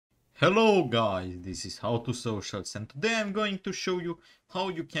Hello guys, this is How to Socials and today I'm going to show you how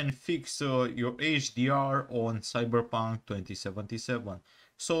you can fix your HDR on Cyberpunk 2077.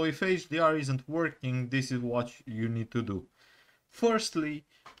 So if HDR isn't working, this is what you need to do. Firstly,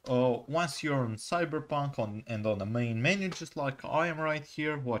 once you're on Cyberpunk and on the main menu, just like I am right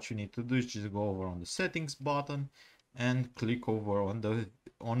here, what you need to do is just go over on the settings button and click over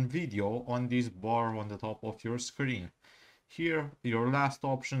on video on this bar on the top of your screen. Here, your last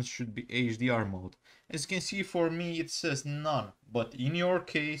option should be HDR mode. As you can see, for me it says none, but in your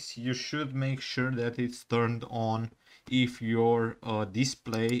case you should make sure that it's turned on if your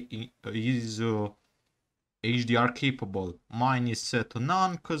display is HDR capable. Mine is set to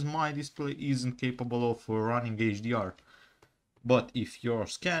none because my display isn't capable of running HDR. But if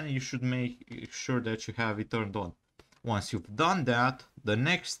yours can, you should make sure that you have it turned on. Once you've done that, the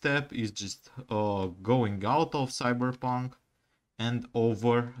next step is just going out of Cyberpunk and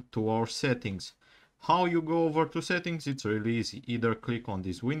over to our settings. How you go over to settings? It's really easy. Either click on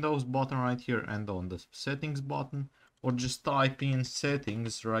this Windows button right here and on the settings button, or just type in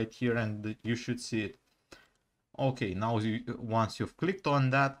settings right here and you should see it. Okay, now once you've clicked on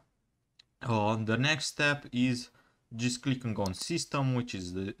that, the next step is just clicking on system, which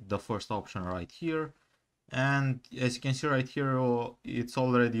is the first option right here. And as you can see right here, it's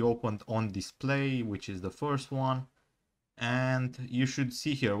already opened on display, which is the first one. And you should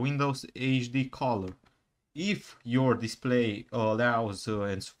see here Windows HD color. If your display allows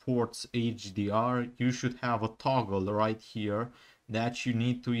and supports HDR, you should have a toggle right here that you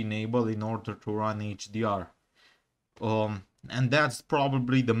need to enable in order to run HDR. And that's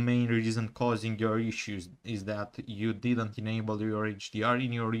probably the main reason causing your issues, is that you didn't enable your HDR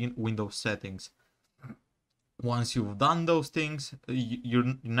in your Windows settings. Once you've done those things,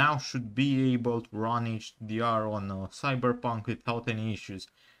 you now should be able to run HDR on Cyberpunk without any issues.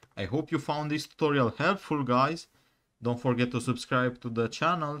 I hope you found this tutorial helpful, guys. Don't forget to subscribe to the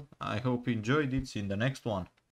channel. I hope you enjoyed it. See you in the next one.